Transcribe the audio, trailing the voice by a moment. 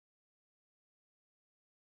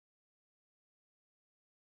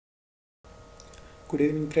Good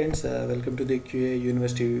evening friends, welcome to the QA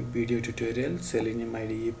University video tutorial Selenium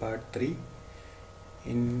IDE part 3.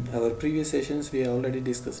 In our previous sessions we already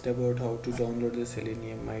discussed about how to download the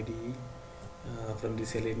Selenium IDE from the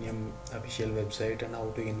Selenium official website and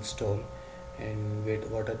how to install and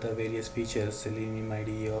what are the various features Selenium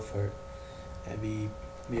IDE offered. We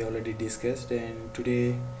already discussed, and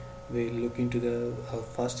today we'll look into the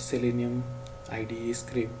first Selenium IDE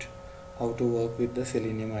script, how to work with the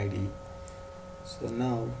Selenium IDE. So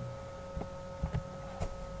now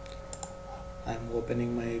I'm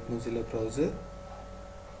opening my Mozilla browser.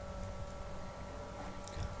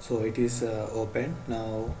 So it is open.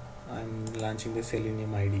 Now I'm launching the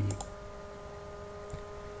Selenium IDE.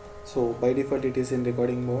 So by default it is in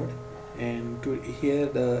recording mode, and here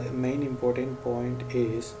the main important point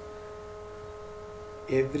is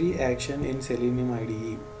every action in Selenium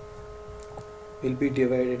IDE will be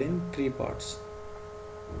divided in three parts.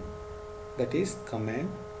 That is command,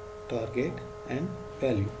 target and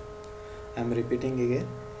value. I am repeating again,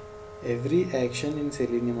 every action in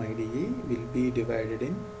Selenium IDE will be divided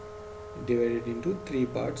into three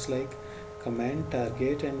parts like command,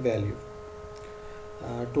 target and value.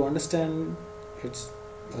 To understand it's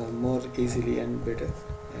more easily and better,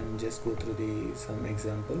 and just go through some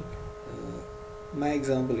example. My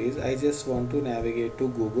example is I just want to navigate to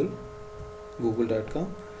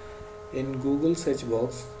google.com. In Google search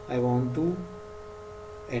box I want to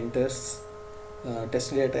enter test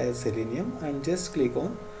data as Selenium and just click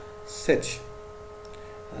on search,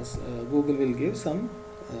 as Google will give some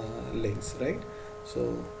links, right?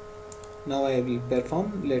 So now I will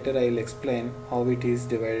perform. Later I will explain how it is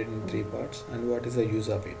divided in three parts and what is the use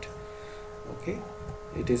of it. Okay,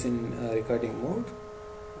 it is in recording mode.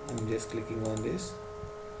 I'm just clicking on this.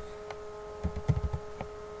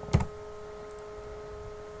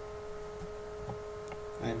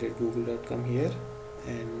 And at google.com here,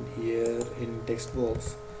 and here in text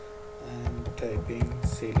box I am typing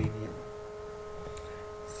Selenium.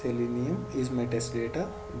 Selenium is my test data.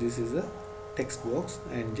 This is a text box,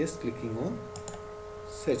 and just clicking on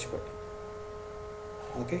search button.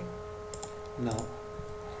 Okay, now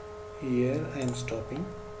here I am stopping.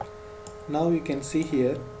 Now you can see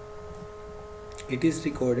here it is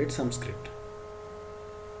recorded some script.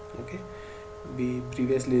 Okay, we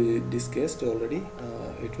previously discussed already.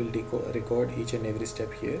 It will record each and every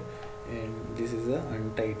step here, and this is a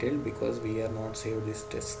untitled because we are not saved this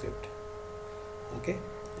test script. Okay,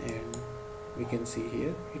 and we can see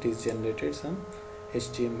here it is generated some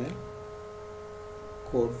HTML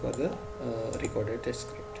code for the recorded test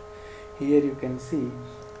script. Here you can see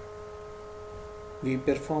we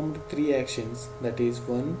performed three actions. That is,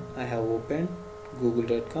 one, I have opened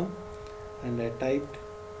google.com and I typed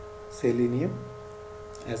Selenium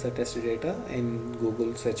as a test data in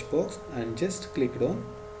Google search box and just clicked on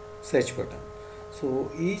search button.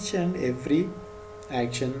 So each and every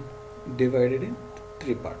action divided in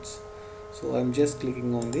three parts. So I'm just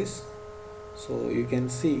clicking on this. So you can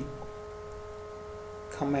see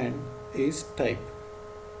command is type,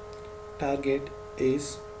 target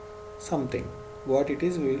is something, what it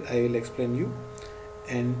is I will explain you,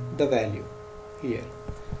 and the value here.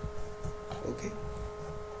 Okay,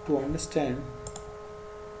 to understand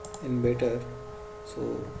in better,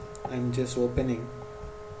 so I'm just opening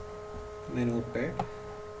my notepad.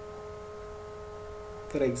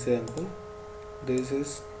 For example, this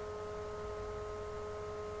is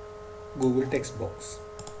Google text box.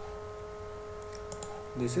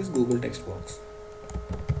 This is Google text box,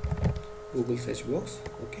 Google search box.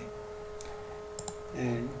 Okay,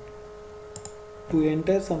 and to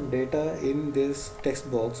enter some data in this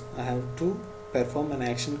text box I have to perform an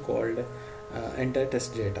action called enter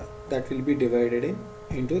test data. That will be divided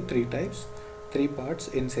into three parts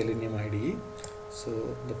in Selenium IDE.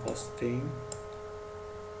 So the first thing,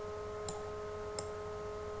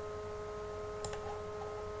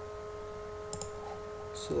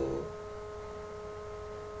 so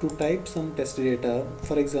to type some test data,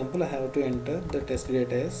 for example I have to enter the test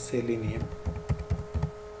data as Selenium.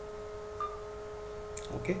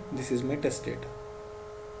 Okay, this is my test data.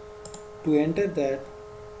 To enter that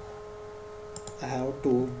I have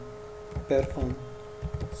to perform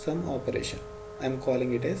some operation. I am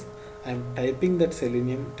calling it as, I am typing that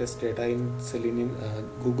Selenium test data in Selenium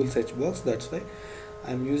Google search box. That's why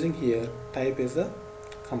I am using here type as a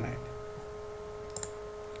command.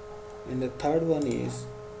 And the third one is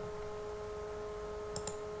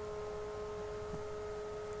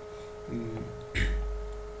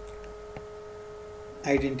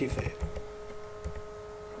identifier.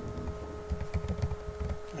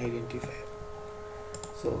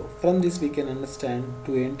 So from this we can understand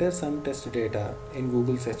to enter some test data in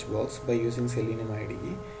Google search box by using Selenium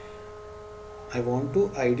IDE. I want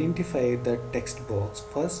to identify the text box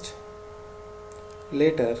first.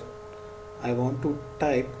 Later I want to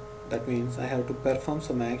type, that means I have to perform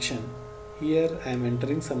some action. Here I am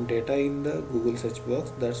entering some data in the Google search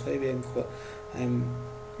box, that's why I am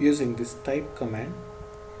using this type command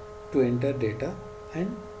to enter data,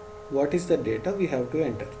 and what is the data we have to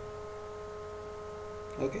enter.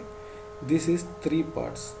 Okay, this is three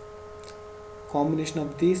parts. Combination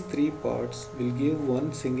of these three parts will give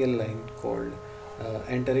one single line called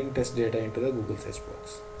entering test data into the Google search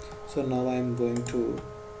box. So now I am going to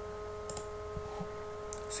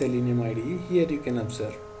Selenium IDE. Here you can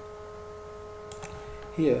observe,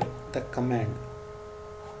 here the command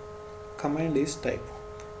is type.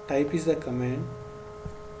 Type is the command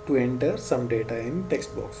to enter some data in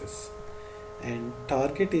text boxes, and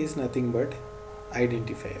target is nothing but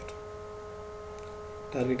identifier.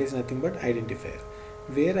 Target is nothing but identifier,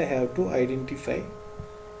 where I have to identify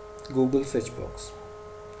Google search box.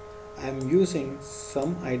 I am using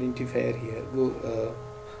some identifier here.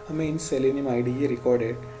 Selenium IDE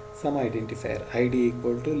recorded some identifier, ID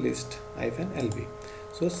equal to list -lb.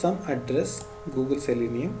 So some address Google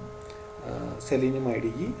Selenium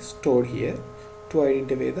IDE stored here to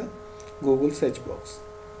identify the Google search box.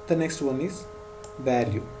 The next one is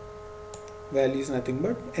value. Value is nothing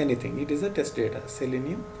but anything. It is a test data.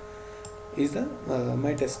 Selenium is the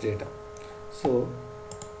my test data. So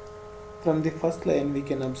from the first line we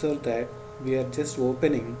can observe that we are just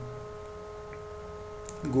opening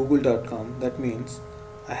google.com. That means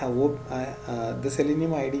I have the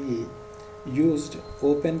Selenium IDE used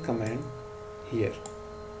open command here.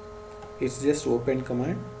 It's just open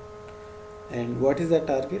command. And what is the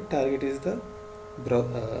target? Target is the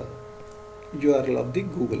URL of the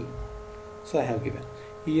Google. So I have given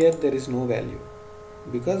here, there is no value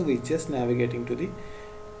because we just navigating to the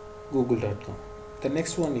google.com. The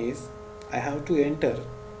next one is I have to enter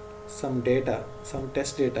some data, some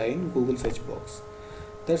test data in Google search box.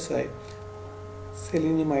 That's why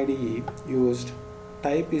Selenium IDE used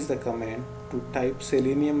type is the command to type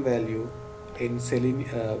Selenium value in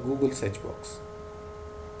Google search box.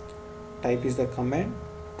 Type is the command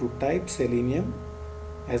to type Selenium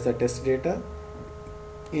as the test data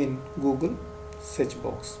in Google search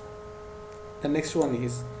box. The next one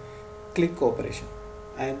is click operation,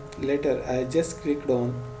 and later I just clicked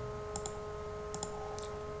on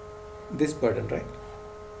this button, right?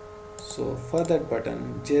 So for that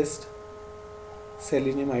button, just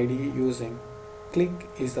Selenium IDE using click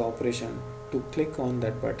is the operation to click on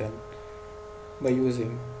that button by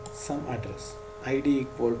using some address. ID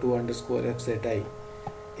equal to _FZI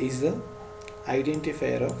is the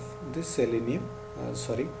identifier of this Selenium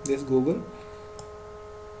this Google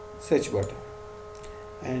search button.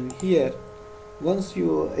 And here once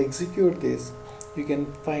you execute this, you can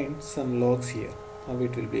find some logs here, how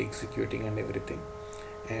it will be executing and everything.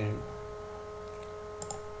 And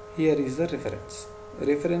here is the reference.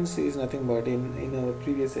 Reference is nothing but in our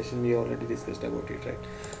previous session we already discussed about it, right?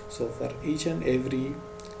 So for each and every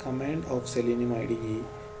command of Selenium IDE,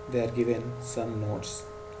 they are given some notes,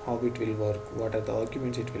 how it will work, what are the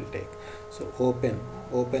arguments it will take. So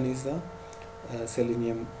open is the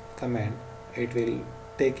Selenium command. It will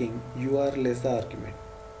taking URL as the argument.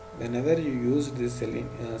 Whenever you use this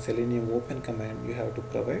Selenium open command, you have to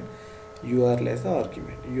provide URL as the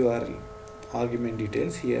argument. URL argument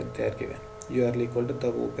details here they are given. URL equal to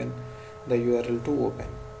the URL to open.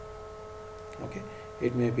 Okay,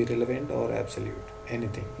 it may be relevant or absolute,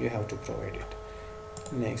 anything you have to provide it.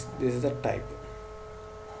 Next, this is the type.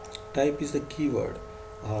 Type is the keyword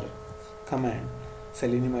or command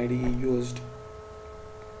Selenium IDE used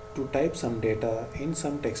to type some data in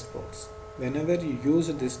some text box. Whenever you use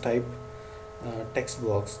this type text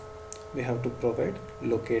box, we have to provide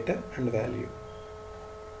locator and value.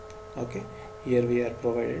 Okay, here we are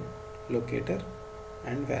provided locator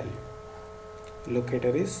and value.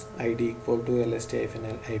 Locator is ID equal to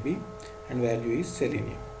lst-lib and value is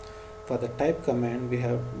Selenium. For the type command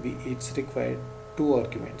it's required two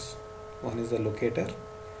arguments. One is the locator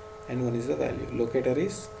and one is the value. Locator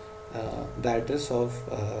is the address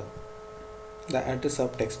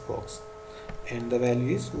of text box, and the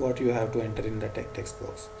value is what you have to enter in the text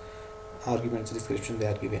box. Arguments description they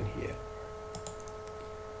are given here.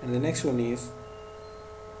 And the next one is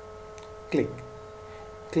click.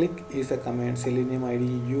 Click is the command Selenium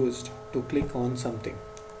IDE used to click on something,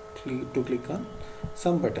 to click on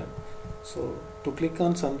some button. So to click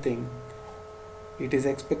on something, it is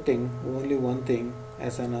expecting only one thing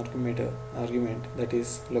as an argument, that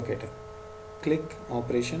is locator. click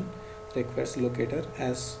operation requires locator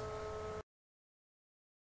as